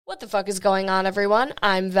the fuck is going on, everyone?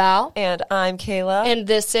 I'm Val. And I'm Kayla. And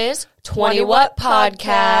this is 20 What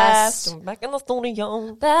Podcast. We're back in the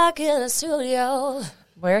studio. Back in the studio.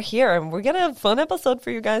 We're here, and we're getting a fun episode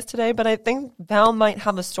for you guys today, but I think Val might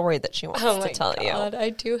have a story that she wants to tell you. Oh, my God,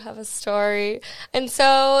 I do have a story. And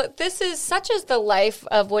so this is such as the life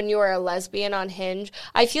of when you are a lesbian on Hinge.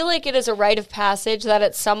 I feel like it is a rite of passage that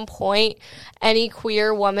at some point any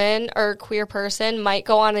queer woman or queer person might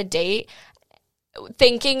go on a date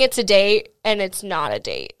thinking it's a date and it's not a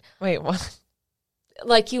date. Wait, what?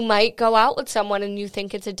 Like you might go out with someone and you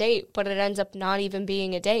think it's a date, but it ends up not even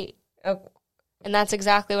being a date. Oh. And that's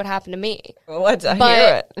exactly what happened to me. Let's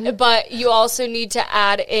hear it. But you also need to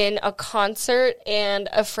add in a concert and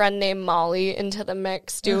a friend named Molly into the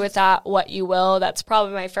mix. Do with that what you will. That's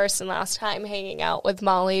probably my first and last time hanging out with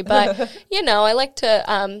Molly. But, you know, I like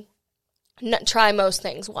to try most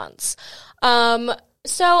things once.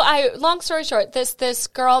 So long story short, this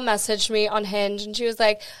girl messaged me on Hinge and she was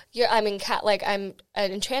like, I'm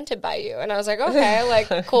enchanted by you. And I was like, okay,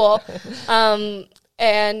 like, cool.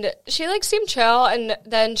 And she, like, seemed chill, and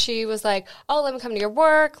then she was like, oh, let me come to your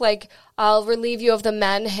work, like, I'll relieve you of the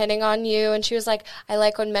men hitting on you, and she was like, I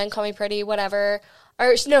like when men call me pretty, whatever,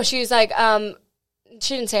 or, no, she was like,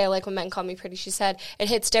 she didn't say I like when men call me pretty, she said, it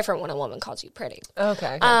hits different when a woman calls you pretty.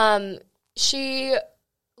 Okay.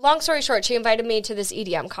 Long story short, she invited me to this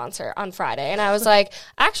EDM concert on Friday, and I was like,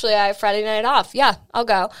 actually, I have Friday night off. Yeah, I'll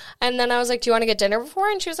go. And then I was like, do you want to get dinner before?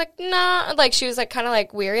 And she was like, nah. Like, she was, like, kind of,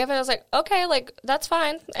 like, weary of it. I was like, okay, like, that's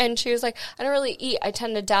fine. And she was like, I don't really eat. I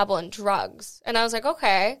tend to dabble in drugs. And I was like,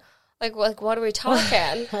 okay. Like, what are we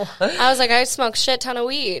talking? I was like, I smoke shit ton of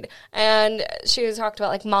weed. And she was talked about,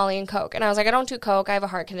 like, Molly and Coke. And I was like, I don't do Coke. I have a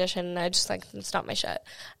heart condition. And I just, like, it's not my shit.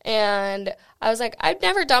 And I was like, I've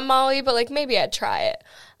never done Molly, but, like, maybe I'd try it.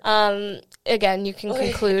 Again, you can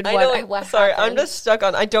conclude what sorry, happened. I'm just stuck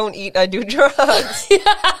on, I don't eat, I do drugs. Well,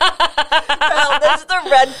 that's the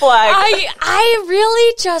red flag. I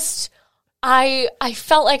really just... I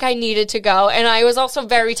felt like I needed to go, and I was also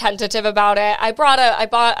very tentative about it. I brought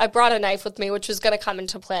a knife with me, which was going to come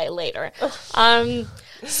into play later.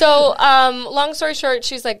 So long story short,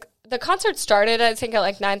 she's like, the concert started, I think, at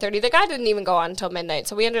like 9:30. The guy didn't even go on until midnight,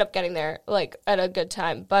 so we ended up getting there like at a good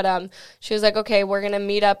time. But she was like, okay, we're gonna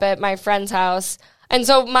meet up at my friend's house. And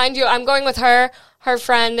so, mind you, I'm going with her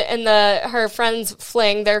friend, and her friend's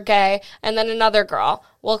fling. They're gay, and then another girl.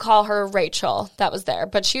 We'll call her Rachel. That was there,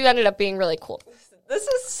 but she ended up being really cool. This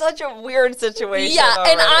is such a weird situation. Yeah,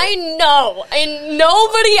 already. And I know, and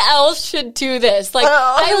nobody else should do this. Like,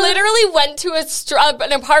 I literally went to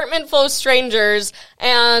an apartment full of strangers,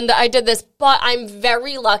 and I did this, but I'm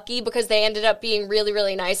very lucky because they ended up being really,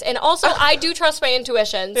 really nice. And also, I do trust my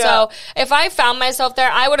intuition, so if I found myself there,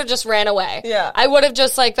 I would have just ran away. Yeah. I would have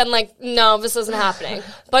just, like, been like, no, this isn't happening.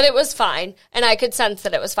 But it was fine, and I could sense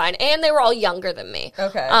that it was fine. And they were all younger than me.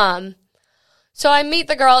 Okay. So I meet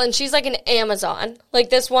the girl, and she's like an Amazon. Like,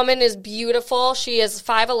 this woman is beautiful. She is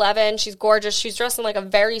 5'11". She's gorgeous. She's dressed in, like, a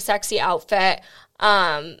very sexy outfit.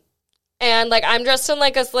 And, like, I'm dressed in,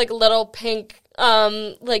 like, this, like, little pink,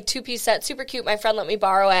 like, two-piece set. Super cute. My friend let me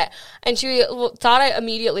borrow it. And she thought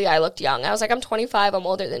immediately I looked young. I was like, I'm 25. I'm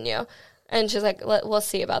older than you. And she's like, we'll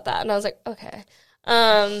see about that. And I was like, okay.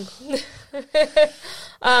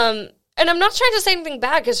 And I'm not trying to say anything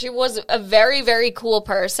bad because she was a very, very cool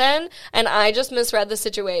person, and I just misread the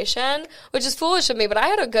situation, which is foolish of me, but I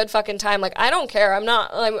had a good fucking time. Like, I don't care.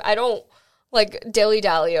 I don't, like,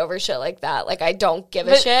 dilly-dally over shit like that. Like, I don't give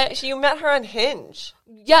a shit. You met her on Hinge.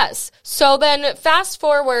 Yes. So then, fast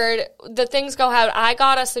forward, the things go out. I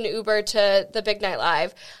got us an Uber to the Big Night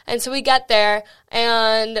Live, and so we get there,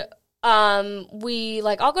 and... we,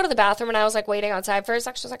 like, I'll go to the bathroom, and I was, like, waiting outside for a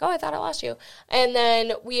second. She was like, oh, I thought I lost you. And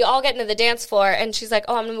then we all get into the dance floor, and she's like,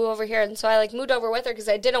 oh, I'm gonna move over here. And so I, like, moved over with her because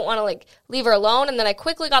I didn't want to, like, leave her alone. And then I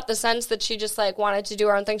quickly got the sense that she just, like, wanted to do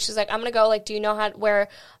her own thing. She's like, I'm gonna go, like, do you know where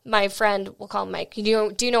my friend, we'll call him Mike, do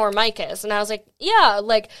you know where Mike is? And I was like, yeah,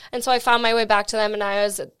 like, and so I found my way back to them,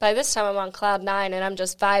 and by this time I'm on cloud 9, and I'm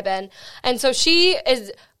just vibing. And so she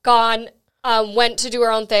is gone, went to do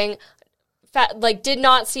her own thing. Did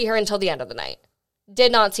not see her until the end of the night.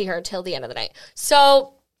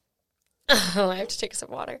 So, I have to take a sip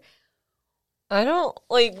of water. I don't,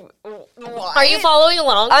 like, why? Are you following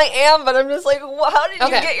along? I am, but I'm just like, how did you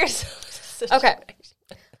get yourself? Okay.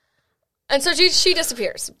 And so she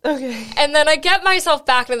disappears. Okay. And then I get myself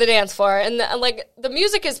back into the dance floor, and the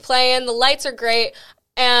music is playing, the lights are great,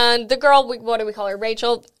 and the girl, what do we call her,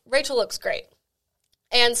 Rachel? Rachel looks great.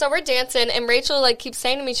 And so we're dancing, and Rachel, like, keeps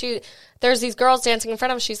saying to me, there's these girls dancing in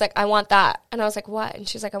front of us. She's like, I want that. And I was like, what? And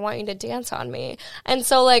she's like, I want you to dance on me. And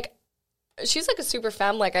so, like, she's like a super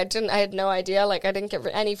femme. Like I had no idea. Like I didn't get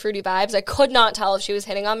any fruity vibes. I could not tell if she was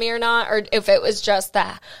hitting on me or not, or if it was just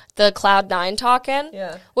the Cloud9 talking.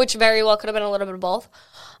 Yeah. Which very well could have been a little bit of both.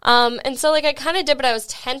 And so like I kind of did, but I was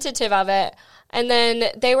tentative of it. And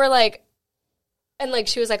then they were like, and like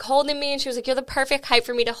she was like holding me, and she was like, "You're the perfect height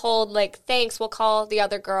for me to hold. Like thanks. We'll call the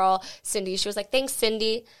other girl Cindy." She was like, "Thanks,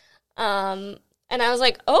 Cindy." And I was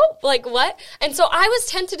like, oh, like what? And so I was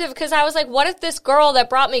tentative because I was like, what if this girl that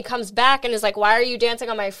brought me comes back and is like, why are you dancing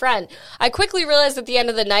on my friend? I quickly realized at the end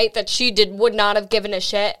of the night that she would not have given a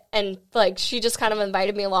shit. And like, she just kind of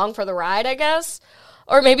invited me along for the ride, I guess.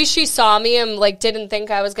 Or maybe she saw me and like didn't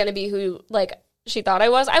think I was going to be who like she thought I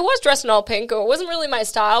was. I was dressed in all pink. It wasn't really my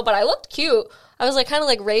style, but I looked cute. I was like kind of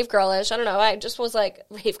like rave girlish. I don't know. I just was like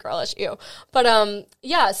rave girlish, ew. But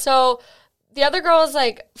yeah, so the other girl was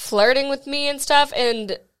like flirting with me and stuff,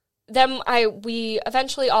 and then we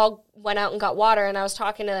eventually all went out and got water, and I was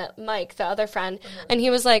talking to Mike, the other friend, and he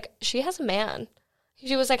was like, she has a man.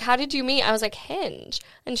 She was like, how did you meet? I was like, Hinge.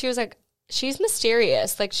 And she was like, she's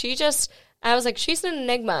mysterious. Like I was like, she's an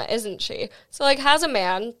enigma, isn't she? So like has a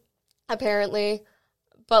man, apparently.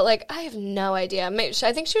 But like I have no idea. Maybe,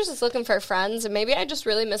 I think she was just looking for friends, and maybe I just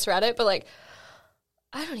really misread it, but like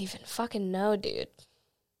I don't even fucking know, dude.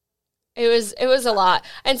 It was a lot.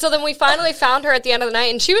 And so then we finally found her at the end of the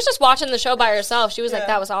night, and she was just watching the show by herself. She was like,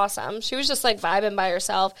 that was awesome. She was just like vibing by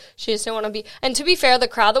herself. She just didn't want to be. And to be fair, the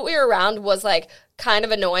crowd that we were around was like kind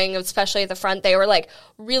of annoying, especially at the front. They were like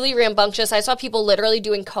really rambunctious. I saw people literally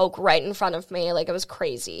doing coke right in front of me. Like it was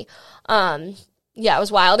crazy. Yeah, it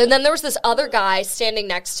was wild. And then there was this other guy standing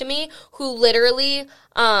next to me who literally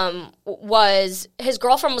his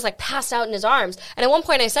girlfriend was like passed out in his arms. And at one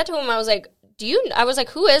point I said to him, I was like, I was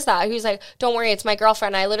like, who is that? He was like, don't worry, it's my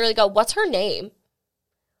girlfriend. And I literally go, what's her name?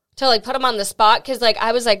 To like put him on the spot, because like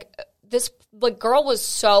I was like, this like girl was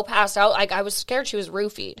so passed out, like I was scared she was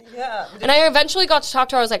roofied. Yeah. And I eventually got to talk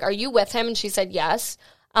to her. I was like, are you with him? And she said yes.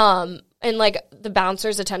 And like the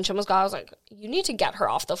bouncer's attention was gone. I was like, you need to get her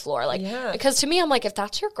off the floor. Like, because to me, I'm like, if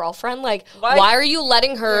that's your girlfriend, like, why are you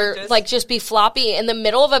letting her just be floppy in the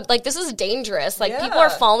middle of like, this is dangerous. Like people are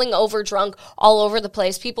falling over drunk all over the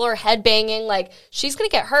place. People are head banging. Like she's going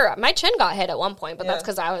to get hurt. My chin got hit at one point, but that's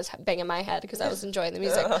because I was banging my head because I was enjoying the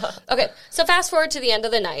music. Okay. So fast forward to the end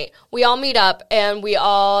of the night, we all meet up and we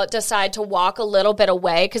all decide to walk a little bit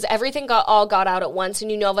away because everything got out at once.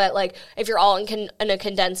 And you know that like, if you're all in a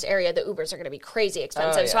condensed area, the Ubers are going to be crazy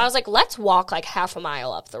expensive. So I was like, let's walk like half a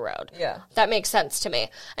mile up the road. Yeah. That makes sense to me.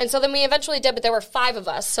 And so then we eventually did, but there were 5 of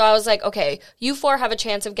us. So I was like, okay, you 4 have a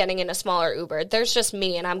chance of getting in a smaller Uber. There's just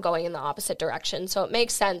me and I'm going in the opposite direction. So it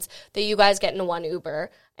makes sense that you guys get into one Uber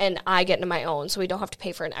and I get into my own so we don't have to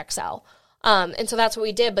pay for an XL. And so that's what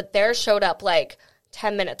we did. But theirs showed up like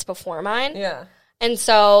 10 minutes before mine. Yeah. And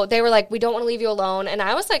so they were like, we don't want to leave you alone. And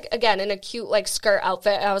I was like, again, in a cute like skirt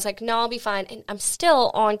outfit. I was like, no, I'll be fine. And I'm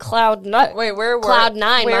still on Cloud9. Wait, Cloud9,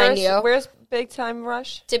 mind you. Where's Big Time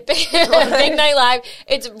Rush? Big Night Live.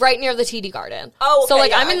 It's right near the TD Garden. Oh, okay, so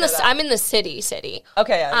like I'm in the city.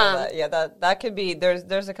 Okay, I know that. Yeah, that could be.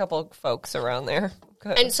 There's a couple folks around there.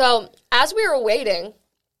 Good. And so as we were waiting,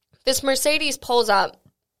 this Mercedes pulls up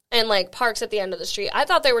and like parks at the end of the street. I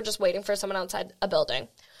thought they were just waiting for someone outside a building.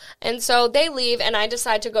 And so they leave, and I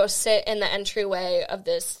decide to go sit in the entryway of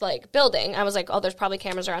this, like, building. I was like, oh, there's probably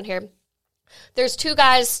cameras around here. There's 2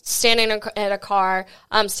 guys standing at a car,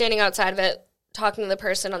 standing outside of it, talking to the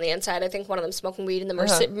person on the inside. I think one of them smoking weed, and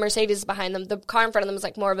the Mercedes is behind them. The car in front of them was,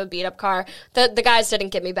 like, more of a beat-up car. The guys didn't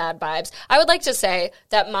give me bad vibes. I would like to say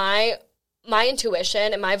that my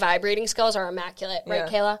intuition and my vibe reading skills are immaculate, right,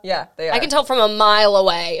 Kayla? Yeah, they are. I can tell from a mile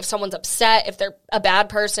away if someone's upset, if they're a bad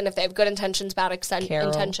person, if they have good intentions, bad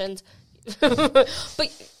intentions. But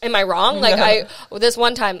am I wrong? Like this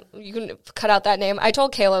one time, you can cut out that name. I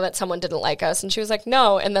told Kayla that someone didn't like us, and she was like,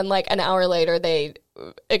 "No." And then like an hour later, they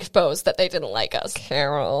exposed that they didn't like us.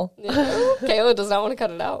 Carol, Kayla does not want to cut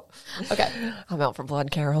it out. Okay, I'm out for blood,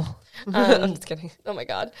 Carol. I'm just kidding. Oh my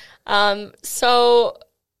god. So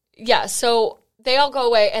they all go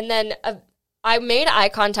away, and then I made eye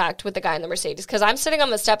contact with the guy in the Mercedes because I'm sitting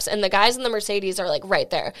on the steps and the guys in the Mercedes are like right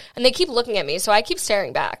there and they keep looking at me. So I keep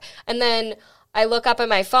staring back. And then I look up at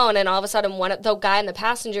my phone and all of a sudden the guy in the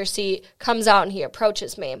passenger seat comes out and he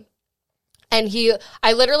approaches me. And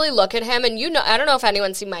I literally look at him and I don't know if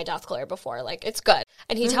anyone's seen my death glare before. Like it's good.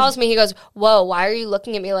 And he tells me, he goes, whoa, why are you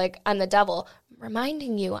looking at me like I'm the devil?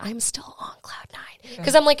 Reminding you I'm still on Cloud9.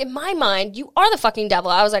 Because I'm like, in my mind, you are the fucking devil.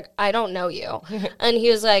 I was like, I don't know you. And he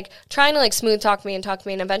was like, trying to like smooth talk me.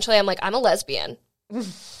 And eventually I'm like, I'm a lesbian.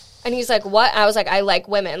 And he's like, what? I was like, I like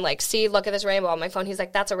women. Like, see, look at this rainbow on my phone. He's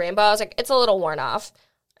like, that's a rainbow. I was like, it's a little worn off.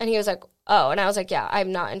 And he was like, oh. And I was like, yeah,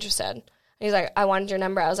 I'm not interested. And he's like, I wanted your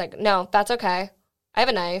number. I was like, no, that's okay. I have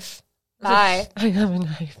a knife. Bye. I have a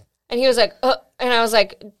knife. And he was like, and I was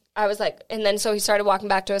like, and then so he started walking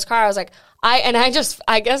back to his car. I was like, I guess,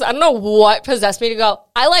 I don't know what possessed me to go,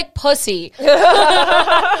 I like pussy.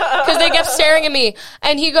 Because they kept staring at me.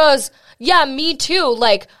 And he goes, yeah, me too.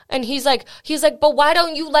 Like, and he's like, but why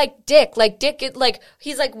don't you like dick? Like dick,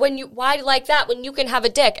 he's like, why do you like that when you can have a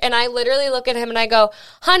dick? And I literally look at him and I go,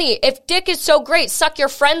 honey, if dick is so great, suck your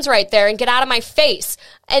friends right there and get out of my face.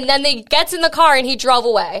 And then he gets in the car and he drove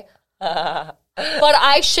away. But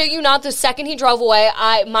I shit you not, the second he drove away,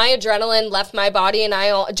 my adrenaline left my body and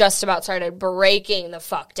I just about started breaking the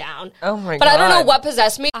fuck down. Oh my God. But I don't know what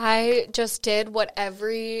possessed me. I just did what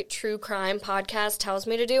every true crime podcast tells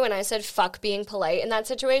me to do, and I said fuck being polite in that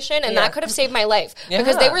situation, and that could have saved my life.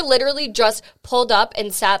 Because they were literally just pulled up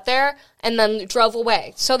and sat there and then drove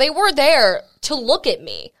away. So they were there to look at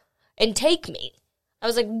me and take me. I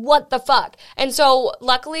was like, what the fuck? And so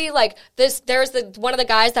luckily, like there's one of the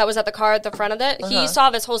guys that was at the car at the front of it. He saw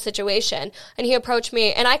this whole situation and he approached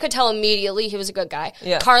me and I could tell immediately he was a good guy.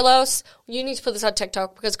 Yeah. Carlos, you need to put this on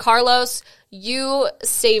TikTok because Carlos, you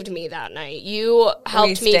saved me that night. You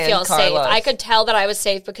helped me feel safe. I could tell that I was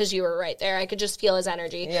safe because you were right there. I could just feel his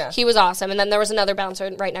energy. Yeah. He was awesome. And then there was another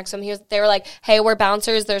bouncer right next to him. They were like, hey, we're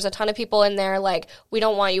bouncers. There's a ton of people in there. Like, we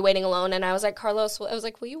don't want you waiting alone. And I was like, Carlos, I was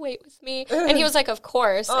like, will you wait with me? And he was like, of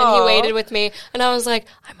course. Aww. And he waited with me. And I was like,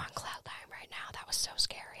 I'm on cloud nine right now. That was so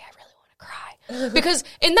scary. I really want to cry. Because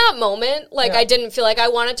in that moment, like, I didn't feel like I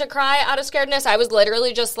wanted to cry out of scaredness. I was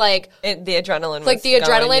literally just like... the adrenaline like, the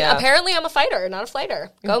adrenaline. Going, yeah. Apparently, I'm a fighter, not a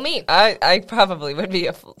flighter. Go me. I probably would be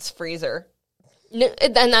a freezer.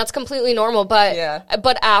 And that's completely normal. But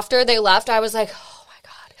after they left, I was like...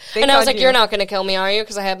 Thank and I was God like, you're not going to kill me, are you?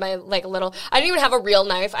 Because I had my, like, little... I didn't even have a real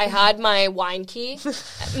knife. I had my wine key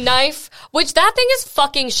knife, which that thing is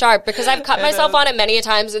fucking sharp because I've cut myself on it many a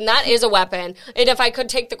times, and that is a weapon. And if I could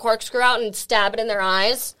take the corkscrew out and stab it in their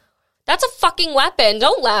eyes, that's a fucking weapon.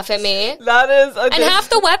 Don't laugh at me. That is... And half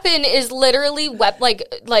the weapon is literally,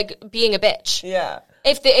 like being a bitch. Yeah.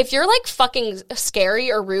 If you're, like, fucking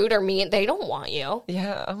scary or rude or mean, they don't want you.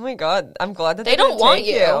 Yeah. Oh, my God. I'm glad that they don't want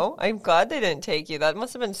you. I'm glad they didn't take you. That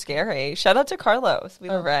must have been scary. Shout out to Carlos.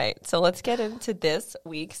 All right. So let's get into this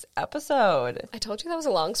week's episode. I told you that was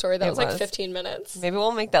a long story. That was like 15 minutes. Maybe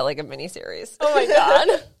we'll make that like a mini-series. Oh, my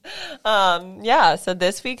God. Yeah. So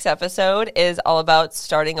this week's episode is all about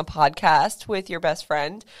starting a podcast with your best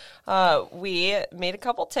friend. We made a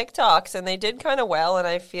couple TikToks, and they did kind of well, and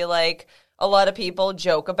I feel like a lot of people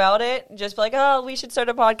joke about it, just like, oh, we should start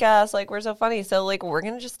a podcast. Like, we're so funny. So, like, we're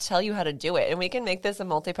going to just tell you how to do it. And we can make this a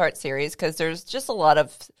multi-part series because there's just a lot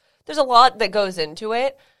that goes into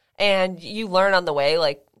it. And you learn on the way,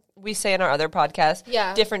 like we say in our other podcast,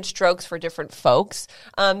 different strokes for different folks.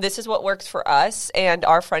 This is what works for us and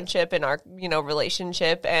our friendship and our,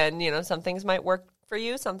 relationship. And, some things might work for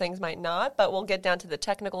you, some things might not. But we'll get down to the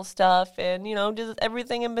technical stuff and, just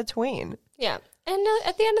everything in between. Yeah. And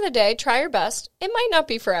at the end of the day, try your best. It might not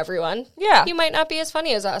be for everyone. Yeah. You might not be as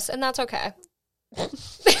funny as us, and that's okay.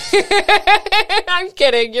 I'm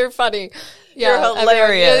kidding. You're funny. Yeah, you're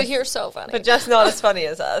hilarious. You're so funny. But just not as funny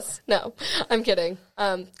as us. No, I'm kidding.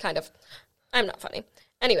 Kind of. I'm not funny.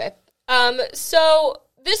 Anyway, so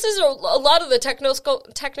this is a lot of the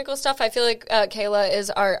technical stuff. I feel like Kayla is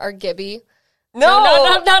our Gibby. No,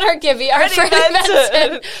 not our Gibby. Our Freddie Benson.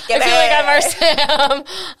 I feel like I'm our Sam.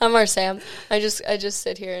 I'm our Sam. I just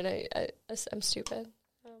sit here and I'm stupid.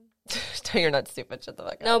 No, you're not stupid. Shut the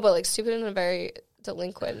fuck up. No, but like stupid in a very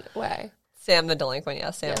delinquent way. Sam the delinquent.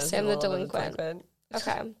 Yeah, Sam the delinquent.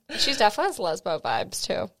 Okay, she definitely has lesbo vibes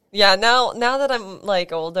too. Yeah, now that I'm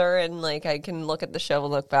like older and like I can look at the show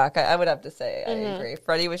and look back, I would have to say I agree.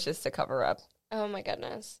 Freddie was just a cover up. Oh my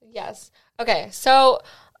goodness. Yes. Okay, so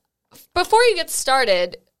before you get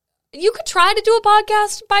started, you could try to do a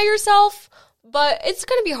podcast by yourself, but it's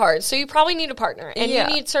going to be hard. So you probably need a partner, and you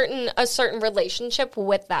need a certain relationship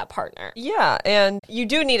with that partner. Yeah, and you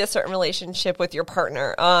do need a certain relationship with your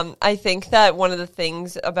partner. I think that one of the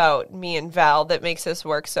things about me and Val that makes this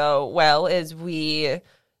work so well is we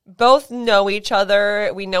both know each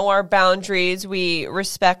other. We know our boundaries. We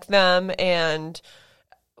respect them, and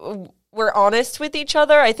we're honest with each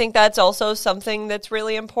other. I think that's also something that's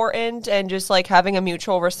really important, and just like having a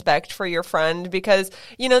mutual respect for your friend, because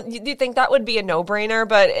you think that would be a no-brainer,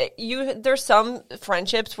 but there's some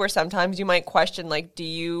friendships where sometimes you might question, like, do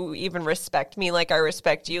you even respect me like I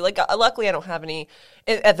respect you? Like, luckily I don't have any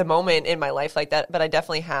at the moment in my life like that, but I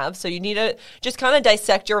definitely have. So you need to just kind of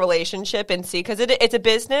dissect your relationship and see, because it's a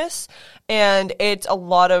business and it's a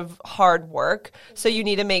lot of hard work. So you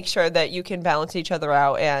need to make sure that you can balance each other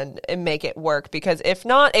out and make it work, because if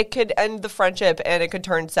not, it could end the friendship and it could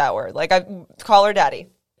turn sour. Like, I call her daddy.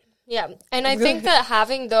 Yeah. And I think that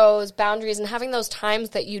having those boundaries and having those times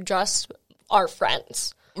that you just are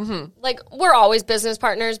friends, like, we're always business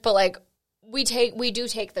partners, but like, we do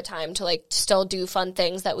take the time to like still do fun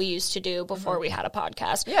things that we used to do before we had a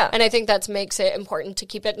podcast. Yeah. And I think that makes it important to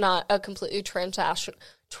keep it not a completely transactional.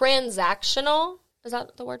 Is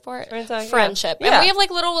that the word for it? Friendship. Yeah. And we have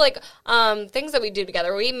like little like things that we do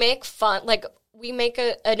together. We make fun, like we make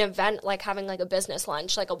an event like having like a business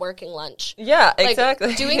lunch, like a working lunch. Yeah, like,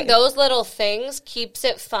 exactly. Doing those little things keeps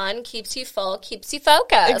it fun, keeps you full, keeps you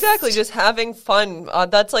focused. Exactly, just having fun.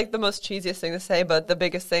 That's like the most cheesiest thing to say, but the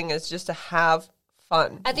biggest thing is just to have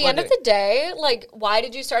fun. At the end of the day, like, why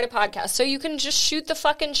did you start a podcast? So you can just shoot the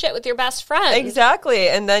fucking shit with your best friend. Exactly.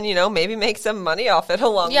 And then, maybe make some money off it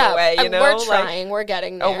along the way, we're trying. We're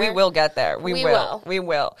getting there. Oh, we will get there. We will. We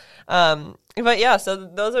will. But yeah, so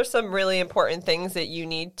those are some really important things that you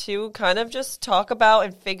need to kind of just talk about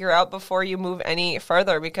and figure out before you move any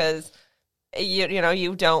further, because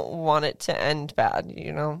you don't want it to end bad,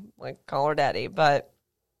 like call her daddy. But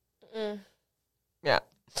yeah.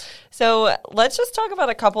 So let's just talk about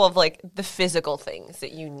a couple of like the physical things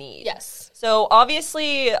that you need. Yes. So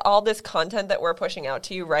obviously all this content that we're pushing out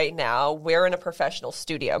to you right now, we're in a professional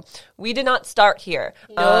studio. We did not start here.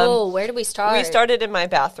 No, where did we start? We started in my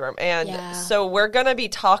bathroom. And so we're going to be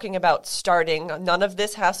talking about starting. None of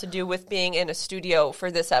this has to do with being in a studio for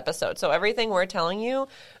this episode. So everything we're telling you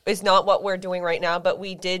is not what we're doing right now, but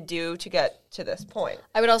we did do to get to this point.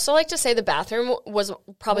 I would also like to say the bathroom was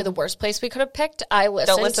probably the worst place we could have picked. I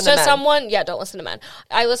listened Don't listen to men. someone. Yeah, don't listen to men.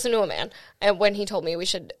 I listened to a man, and when he told me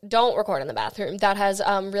don't record in the bathroom, that has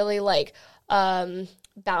really like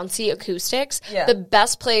bouncy acoustics. Yeah. The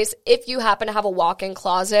best place, if you happen to have a walk-in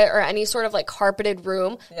closet or any sort of like carpeted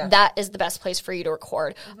room, that is the best place for you to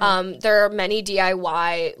record. There are many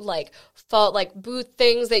DIY like booth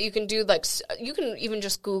things that you can do. Like you can even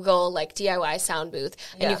just Google like DIY sound booth,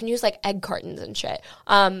 and you can use like egg cartons and shit.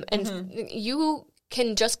 And you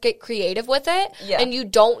can just get creative with it, and you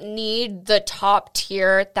don't need the top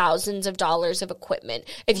tier thousands of dollars of equipment.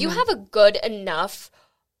 If you have a good enough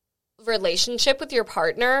relationship with your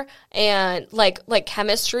partner and like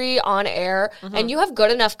chemistry on air, and you have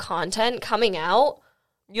good enough content coming out,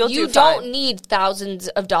 you don't need thousands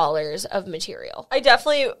of dollars of material. I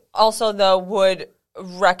definitely also though would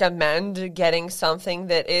recommend getting something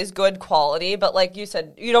that is good quality, but like you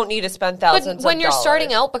said, you don't need to spend thousands of dollars. When you're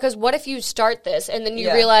starting out, because what if you start this and then you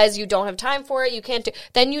realize you don't have time for it, you can't do,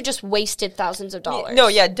 then you just wasted thousands of dollars. No,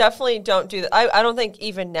 definitely don't do that. I don't think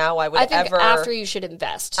even now I think after you should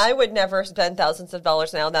invest. I would never spend thousands of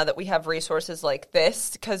dollars now that we have resources like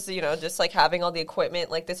this, because, just like having all the equipment,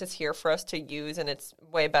 like this is here for us to use and it's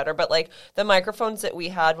way better. But like the microphones that we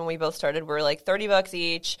had when we both started were like $30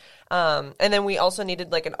 each. And then we also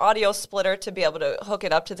needed like an audio splitter to be able to hook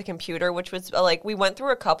it up to the computer, which was like, we went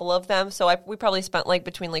through a couple of them. So we probably spent like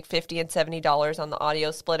between like $50 and $70 on the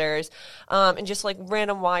audio splitters, and just like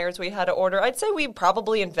random wires we had to order. I'd say we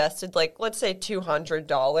probably invested like, let's say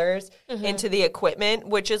 $200 into the equipment,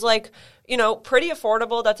 which is like, pretty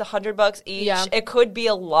affordable. That's $100 each. Yeah. It could be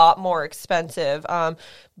a lot more expensive.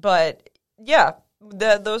 But yeah.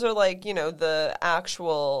 Those are like, the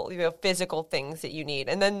actual, physical things that you need.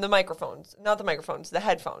 And then the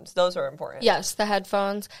headphones. Those are important. Yes, the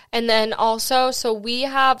headphones. And then also, so we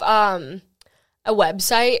have a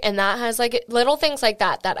website, and that has like little things like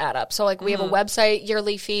that add up. So like we have a website,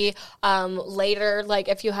 yearly fee, later, like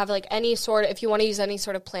if you have like if you want to use any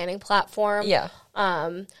sort of planning platform. Yeah.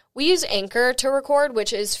 We use Anchor to record,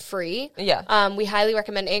 which is free. Yeah. We highly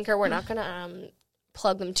recommend Anchor. We're not going to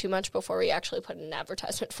plug them too much before we actually put an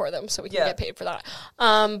advertisement for them, so we can get paid for that.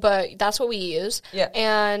 But that's what we use. Yeah.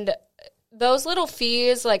 And those little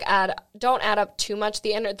fees don't add up too much.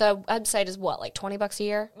 The website is what, like $20 a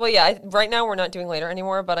year? Well, yeah. Right now we're not doing later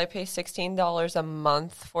anymore, but I pay $16 a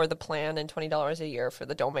month for the plan and $20 a year for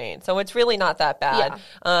the domain. So it's really not that bad.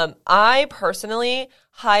 Yeah. I personally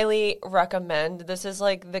highly recommend, this is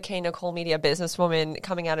like the K. Nicole Media businesswoman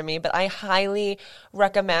coming out of me, but I highly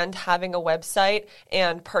recommend having a website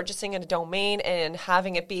and purchasing a domain and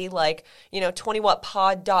having it be like,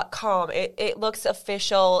 20wattpod.com. It looks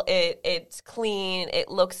official. It's clean. It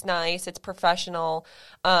looks nice. It's professional.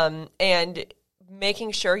 And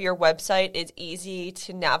making sure your website is easy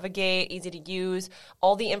to navigate, easy to use,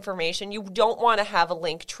 all the information. You don't want to have a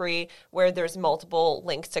link tree where there's multiple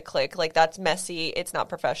links to click. Like, that's messy. It's not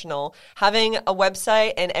professional. Having a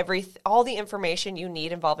website and all the information you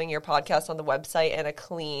need involving your podcast on the website in a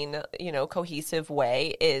clean, cohesive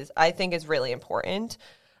way I think is really important.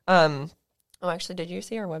 Actually, did you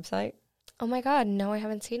see our website? Oh my God, no, I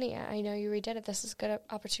haven't seen it yet. I know you redid it. This is a good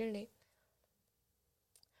opportunity.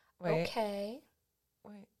 Wait. Okay.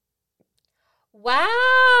 Wait. Wow.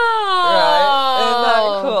 Right. Isn't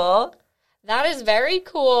that cool? That is very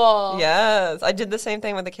cool. Yes. I did the same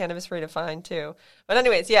thing with the Cannabis Redefined too. But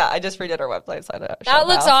anyways, yeah, I just redid our website. So that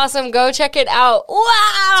looks awesome. Go check it out.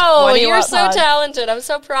 Wow. You're so talented. I'm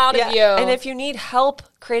so proud of you. And if you need help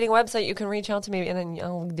creating a website, you can reach out to me and then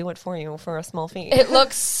I'll do it for you for a small fee. It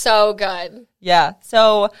looks so good. Yeah.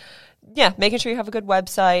 So, yeah, making sure you have a good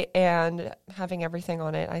website and having everything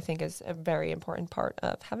on it, I think, is a very important part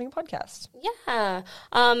of having a podcast. Yeah.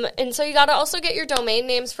 And so you got to also get your domain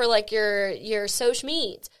names for, like, your social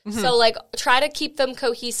medias. Mm-hmm. So, like, try to keep them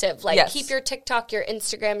cohesive. Like, keep your TikTok, your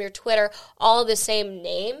Instagram, your Twitter, all the same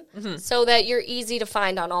name so that you're easy to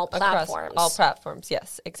find on all platforms. Across all platforms,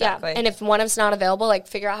 yes, exactly. Yeah. And if one of it's not available, like,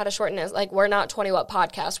 figure out how to shorten it. Like, we're not 20 Watt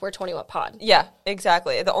Podcast. We're 20 Watt Pod. Yeah,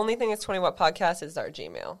 exactly. The only thing is 20 Watt Podcast is our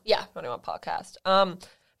Gmail. Yeah. 20 Watt Podcast.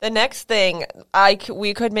 The next thing,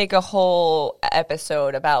 we could make a whole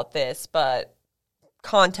episode about this, but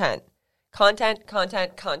content.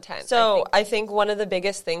 So I think one of the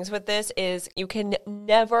biggest things with this is you can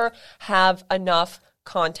never have enough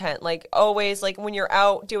content. Like, always, like when you're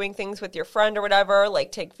out doing things with your friend or whatever,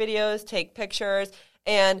 like take videos, take pictures,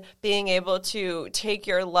 and being able to take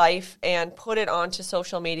your life and put it onto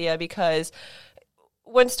social media, because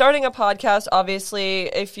when starting a podcast, obviously,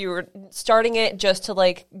 if you're starting it just to,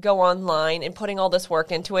 like, go online and putting all this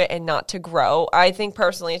work into it and not to grow, I think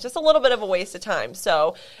personally it's just a little bit of a waste of time.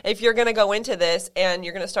 So if you're going to go into this and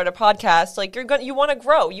you're going to start a podcast, like, you want to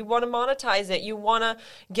grow, you want to monetize it, you want to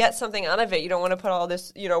get something out of it. You don't want to put all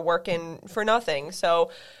this, work in for nothing.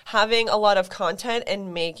 So having a lot of content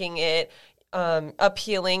and making it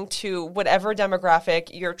appealing to whatever demographic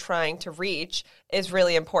you're trying to reach is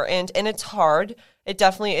really important. And it's hard. It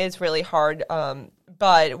definitely is really hard.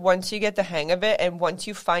 But once you get the hang of it and once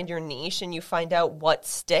you find your niche and you find out what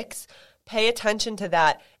sticks, pay attention to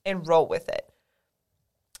that and roll with it.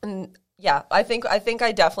 And yeah, I think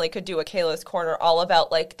I definitely could do a Kayla's Corner all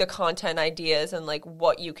about, like, the content ideas and, like,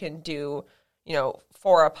 what you can do,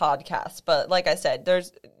 for a podcast. But like I said,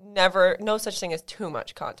 there's no such thing as too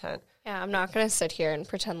much content. Yeah, I'm not going to sit here and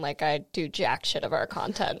pretend like I do jack shit of our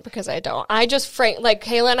content, because I don't. I just, like,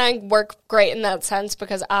 Kayla and I work great in that sense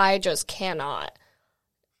because I just cannot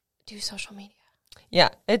do social media. Yeah,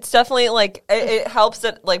 it's definitely, like, it helps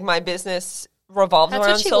that, like, my business revolves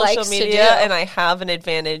around social media, and I have an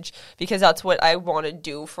advantage because that's what I want to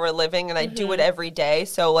do for a living, and I do it every day.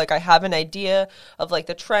 So, like, I have an idea of, like,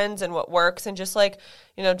 the trends and what works, and just, like,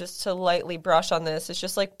 just to lightly brush on this, it's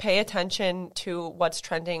just, like, pay attention to what's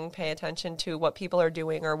trending, pay attention to what people are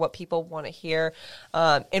doing or what people want to hear,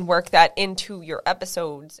 and work that into your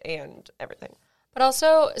episodes and everything. But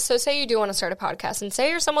also, so say you do want to start a podcast, and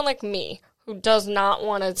say you're someone like me who does not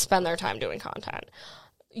want to spend their time doing content.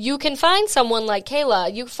 You can find someone like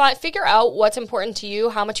Kayla. You figure out what's important to you,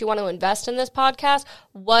 how much you want to invest in this podcast,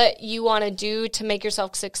 what you want to do to make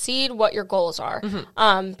yourself succeed, what your goals are.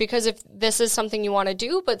 Because if this is something you want to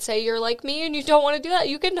do, but say you're like me and you don't want to do that,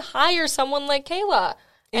 you can hire someone like Kayla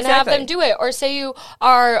and have them do it. Or say you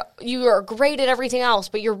are great at everything else,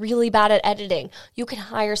 but you're really bad at editing. You can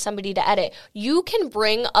hire somebody to edit. You can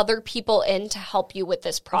bring other people in to help you with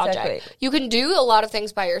this project. Exactly. You can do a lot of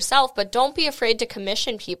things by yourself, but don't be afraid to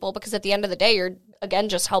commission people, because at the end of the day, you're, again,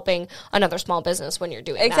 just helping another small business when you're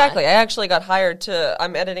doing exactly. that. I actually got hired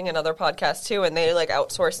I'm editing another podcast too, and they, like,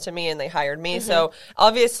 outsourced to me and they hired me. So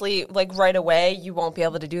obviously, like, right away, you won't be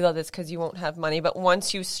able to do all this because you won't have money. But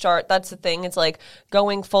once you start, that's the thing. It's like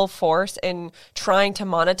going full force and trying to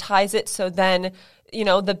monetize it. So then,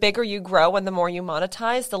 the bigger you grow and the more you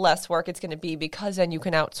monetize, the less work it's going to be, because then you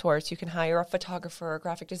can outsource. You can hire a photographer, a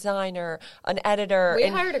graphic designer, an editor. We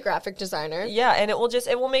hired a graphic designer. Yeah, and it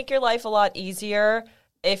will make your life a lot easier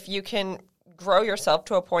if you can grow yourself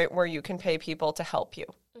to a point where you can pay people to help you.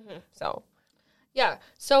 So, yeah.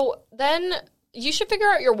 So then you should figure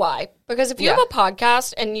out your why. Because if you have a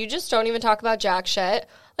podcast and you just don't even talk about jack shit,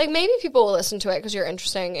 like, maybe people will listen to it because you're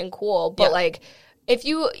interesting and cool. But, like, if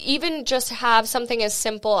you even just have something as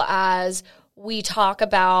simple as we talk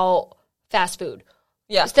about fast food.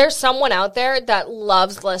 Yeah. There's someone out there that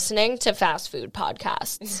loves listening to fast food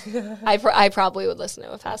podcasts. I probably would listen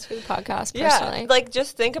to a fast food podcast personally. Yeah, like,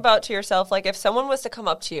 just think about to yourself, like, if someone was to come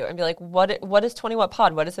up to you and be like, what is 20 Watt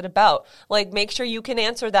Pod? What is it about? Like, make sure you can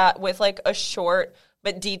answer that with, like, a short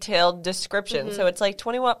but detailed description. So it's like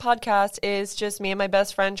 20 Watt Podcast is just me and my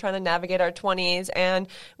best friend trying to navigate our 20s, and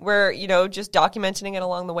we're, you know, just documenting it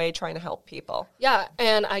along the way, trying to help people. Yeah,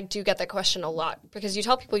 and I do get that question a lot because you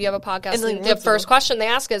tell people you have a podcast and the first question they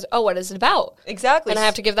ask is, oh, what is it about? Exactly. And I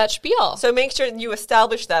have to give that spiel. So make sure you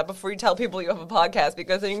establish that before you tell people you have a podcast,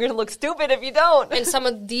 because then you're going to look stupid if you don't. And some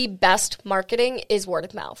of the best marketing is word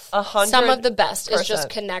of mouth. 100%. Some of the best is just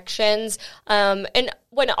connections. And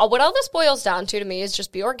what all this boils down to me is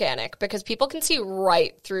just be organic, because people can see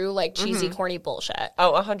right through, like, cheesy, corny bullshit.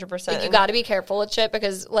 Oh, 100%. Like, you got to be careful with shit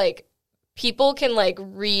because, like, people can, like,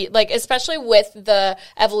 read, like, especially with the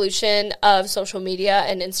evolution of social media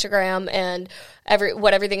and Instagram and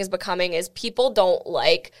what everything is becoming, is people don't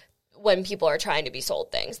like when people are trying to be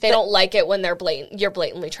sold things. They don't like it when you're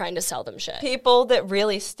blatantly trying to sell them shit. People that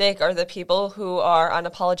really stick are the people who are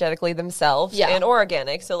unapologetically themselves and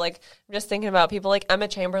organic. So, like, I'm just thinking about people like Emma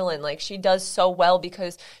Chamberlain. Like, she does so well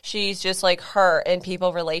because she's just, like, her, and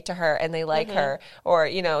people relate to her and they like her. Or,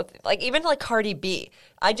 you know, like, even like Cardi B.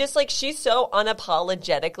 I just, like, she's so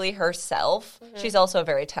unapologetically herself. She's also a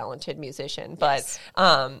very talented musician, but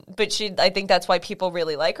I think that's why people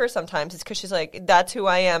really like her sometimes, is because she's like, that's who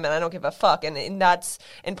I am and I don't give a fuck. And that's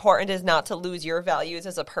important, is not to lose your values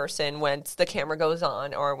as a person once the camera goes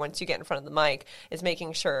on or once you get in front of the mic, is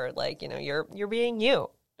making sure, like, you know, you're being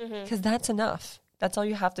you, because that's enough. That's all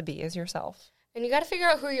you have to be, is yourself. And you got to figure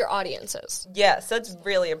out who your audience is. Yes, that's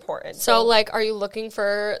really important. So, like, are you looking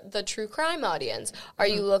for the true crime audience? Are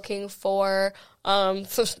you looking for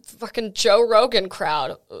the fucking Joe Rogan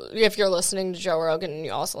crowd? If you're listening to Joe Rogan and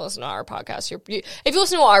you also listen to our podcast, if you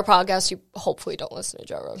listen to our podcast, you hopefully don't listen to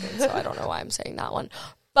Joe Rogan, so I don't know why I'm saying that one.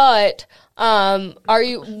 But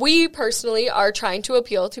we personally are trying to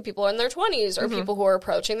appeal to people in their 20s, or people who are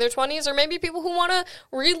approaching their 20s, or maybe people who want to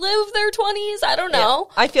relive their 20s. I don't know.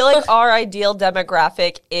 I feel like our ideal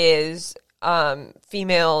demographic is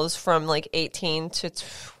females from, like, 18 to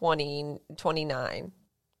 29.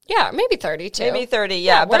 Yeah, maybe 30 too. Maybe 30,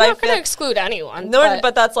 yeah. We're not going to exclude anyone. No,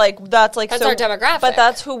 but that's our demographic. But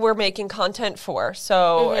that's who we're making content for.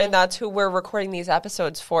 So, and that's who we're recording these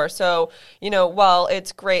episodes for. So, you know, while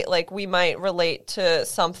it's great, like, we might relate to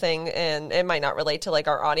something and it might not relate to, like,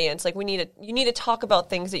 our audience. Like, you need to talk about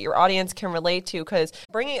things that your audience can relate to, because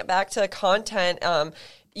bringing it back to content,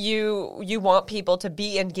 you want people to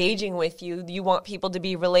be engaging with you. You want people to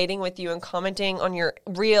be relating with you and commenting on your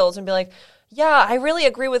reels and be like, yeah, I really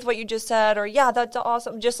agree with what you just said, or yeah, that's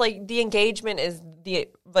awesome. Just, like, the engagement is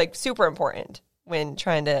super important when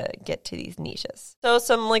trying to get to these niches. So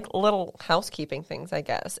some, like, little housekeeping things, I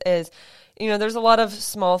guess, is, you know, there's a lot of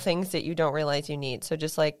small things that you don't realize you need. So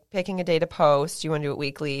just, like, picking a day to post. You want to do it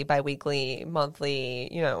weekly, bi-weekly,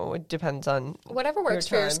 monthly, you know, it depends on whatever works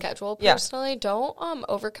for your schedule. Personally, don't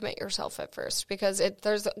overcommit yourself at first, because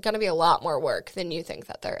there's going to be a lot more work than you think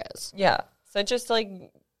that there is. Yeah. So just,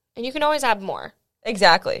 like... And you can always add more.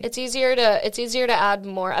 Exactly. It's easier to add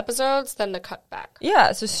more episodes than to cut back.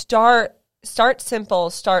 Yeah, so start simple,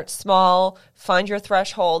 start small, find your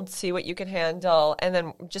threshold, see what you can handle, and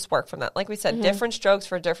then just work from that. Like we said, different strokes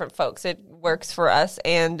for different folks. It works for us,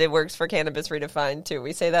 and it works for Cannabis Redefined too.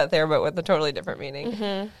 We say that there, but with a totally different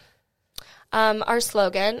meaning. Our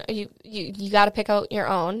slogan, you got to pick out your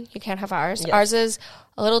own. You can't have ours. Yes. Ours is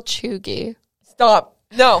a little chuggy. Stop.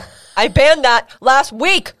 No, I banned that last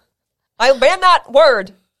week. I banned that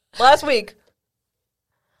word last week.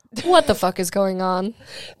 What the fuck is going on?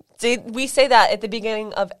 See, we say that at the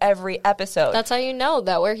beginning of every episode. That's how you know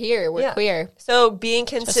that we're here. We're queer. So being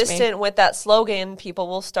consistent with that slogan, people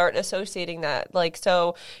will start associating that. Like,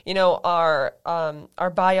 so, you know, our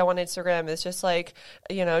bio on Instagram is just like,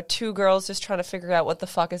 you know, two girls just trying to figure out what the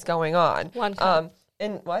fuck is going on. One cup.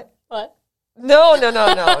 And what? What? No.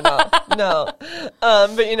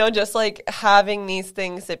 But, you know, just like having these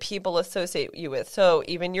things that people associate you with. So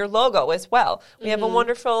even your logo as well. We have a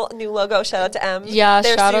wonderful new logo. Shout out to Em. Yeah,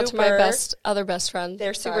 shout out to my other best friend.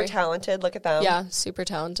 They're super talented. Look at them. Yeah, super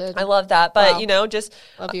talented. I love that. But, you know, just...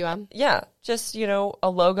 Love you, Em. Yeah. Just, you know, a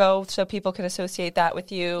logo so people can associate that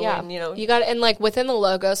with you. Yeah. And, you know. You got, and like within the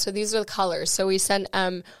logo, so these are the colors. So we sent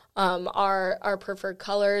our preferred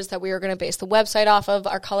colors that we were going to base the website off of,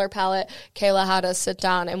 our color palette. Kayla had us sit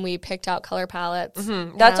down and we picked out color palettes.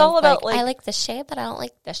 Mm-hmm. That's all about I like this shade, but I don't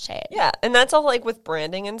like this shade. Yeah, and that's all like with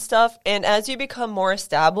branding and stuff. And as you become more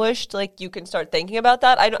established, like you can start thinking about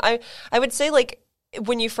that. I would say like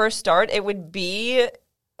when you first start, it would be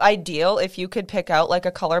ideal if you could pick out like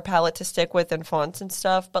a color palette to stick with and fonts and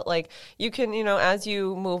stuff, but like you can, as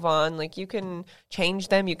you move on, like you can change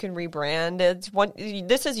them, you can rebrand.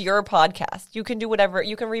 This is your podcast. You can do whatever.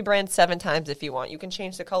 You can rebrand 7 times if you want. You can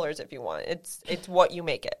change the colors if you want. It's what you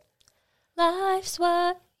make it. Life's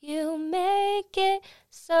what you make it,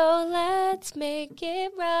 so let's make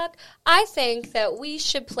it rock. I think that we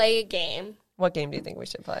should play a game. What game do you think we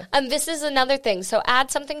should play? This is another thing. So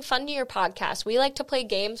add something fun to your podcast. We like to play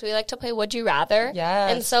games. We like to play Would You Rather.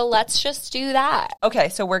 Yes. And so let's just do that. Okay,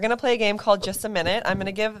 so we're going to play a game called Just a Minute. I'm going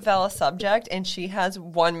to give Val a subject, and she has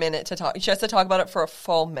 1 minute to talk. She has to talk about it for a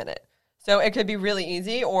full minute. So it could be really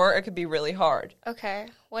easy, or it could be really hard. Okay.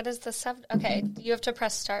 What is the subject? Okay, you have to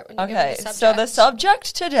press start when you give Okay, me the subject. so the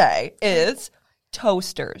subject today is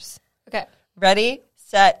toasters. Okay. Ready,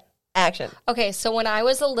 set, action. Okay, so when I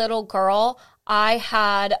was a little girl, I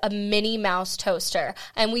had a Minnie Mouse toaster,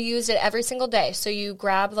 and we used it every single day. So you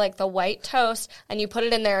grab, like, the white toast, and you put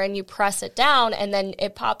it in there, and you press it down, and then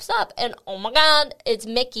it pops up, and oh my God, it's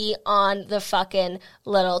Mickey on the fucking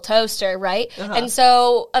little toaster, right? Uh-huh. And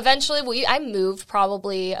so eventually I moved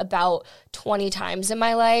probably about 20 times in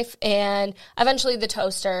my life, and eventually the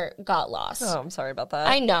toaster got lost. Oh, I'm sorry about that.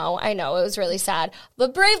 I know. It was really sad. The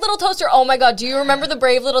Brave Little Toaster. Oh my God. Do you remember the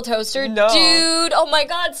Brave Little Toaster? No. Dude, oh my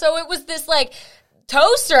God. So it was this like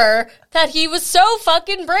toaster that he was so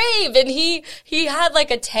fucking brave, and he had like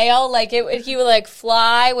a tail, like he would like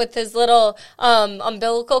fly with his little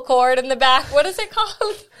umbilical cord in the back. What is it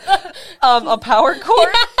called? A power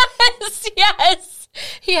cord? Yes.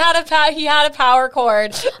 He had a power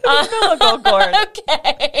cord. Umbilical cord.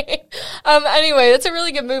 Okay. Anyway, that's a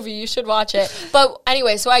really good movie. You should watch it. But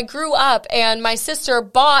anyway, so I grew up, and my sister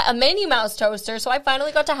bought a Minnie Mouse toaster, so I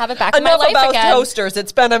finally got to have it back in my life Enough about again. Toasters.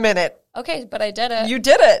 It's been a minute. Okay, but I did it. You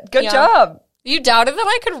did it. Good job. You doubted that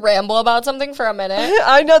I could ramble about something for a minute.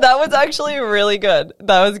 I know, that was actually really good.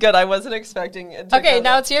 That was good. I wasn't expecting it to Okay,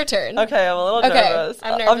 now it's your turn. Okay, I'm a little nervous.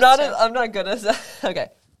 I'm nervous I'm not good at Okay.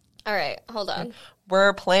 All right, hold on.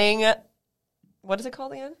 We're playing, what is it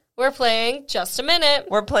called again? We're playing Just a Minute.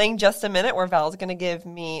 We're playing Just a Minute, where Val's going to give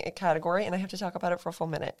me a category, and I have to talk about it for a full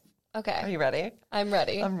minute. Okay. Are you ready? I'm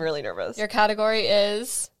ready. I'm really nervous. Your category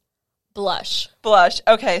is blush. Blush.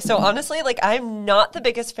 Okay, so honestly, like, I'm not the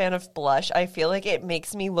biggest fan of blush. I feel like it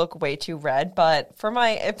makes me look way too red, but for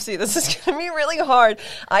my Ipsy, this is going to be really hard.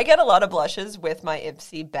 I get a lot of blushes with my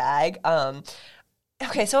Ipsy bag.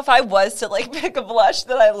 Okay, so if I was to, like, pick a blush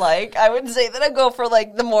that I like, I would say that I'd go for,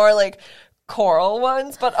 like, the more, like, coral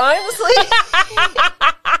ones. But honestly,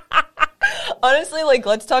 like,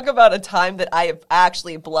 let's talk about a time that I have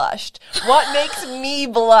actually blushed. What makes me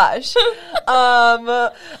blush?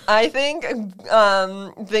 I think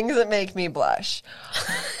things that make me blush.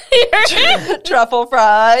 Truffle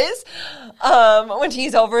fries. When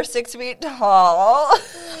he's over 6 feet tall.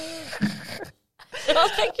 I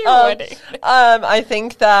don't think you're winning. I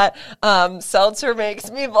think that seltzer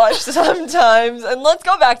makes me blush sometimes. And let's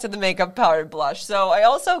go back to the makeup powdered blush. So I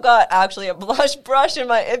also got actually a blush brush in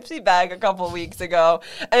my Ipsy bag a couple weeks ago,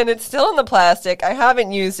 and it's still in the plastic. I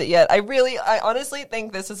haven't used it yet. I honestly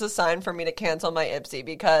think this is a sign for me to cancel my Ipsy,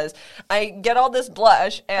 because I get all this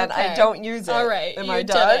blush and I don't use it. All right. Am I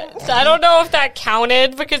done? I don't know if that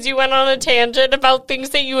counted, because you went on a tangent about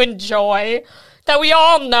things that you enjoy that we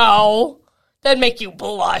all know that make you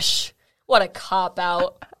blush. What a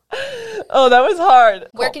cop-out. Oh, that was hard.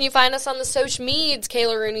 Where can you find us on the social medias,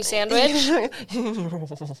 Kayla Rooney Sandwich?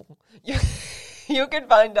 You can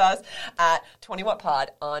find us at 20 What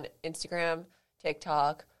Pod on Instagram,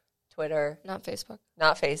 TikTok, Twitter. Not Facebook.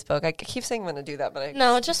 Not Facebook. I keep saying I'm going to do that, but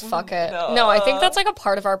No, just fuck it. No. No, I think that's like a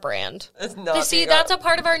part of our brand. It's not. See, that's a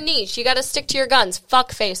part of our niche. You got to stick to your guns.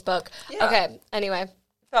 Fuck Facebook. Yeah. Okay, anyway.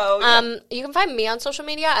 Oh, yeah. You can find me on social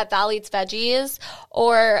media at Val Eats Veggies,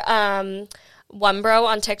 or One Bro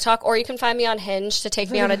on TikTok, or you can find me on Hinge to take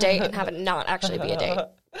me on a date and have it not actually be a date.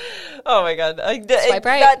 Oh my God. Swipe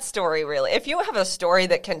right. That story, really. If you have a story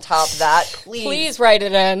that can top that, Please write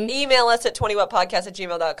it in. Email us at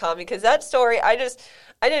 20whatpodcast@gmail.com, because that story, I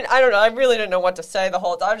don't know. I really didn't know what to say the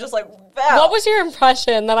whole time. I was just like, Val. What was your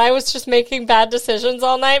impression? That I was just making bad decisions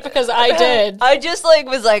all night? Because I did. I just like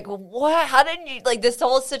was like, what? How did you, like, this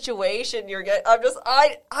whole situation you're getting?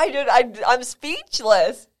 I'm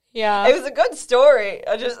speechless. Yeah. It was a good story.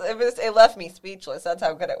 It left me speechless. That's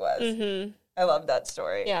how good it was. Mm-hmm. I love that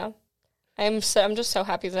story. Yeah. I'm just so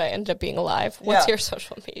happy that I ended up being alive. What's your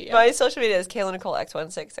social media? My social media is Kayla Nicole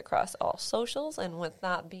X16 across all socials. And with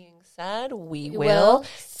that being said, we will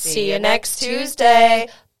see you next Tuesday.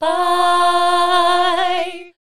 Bye.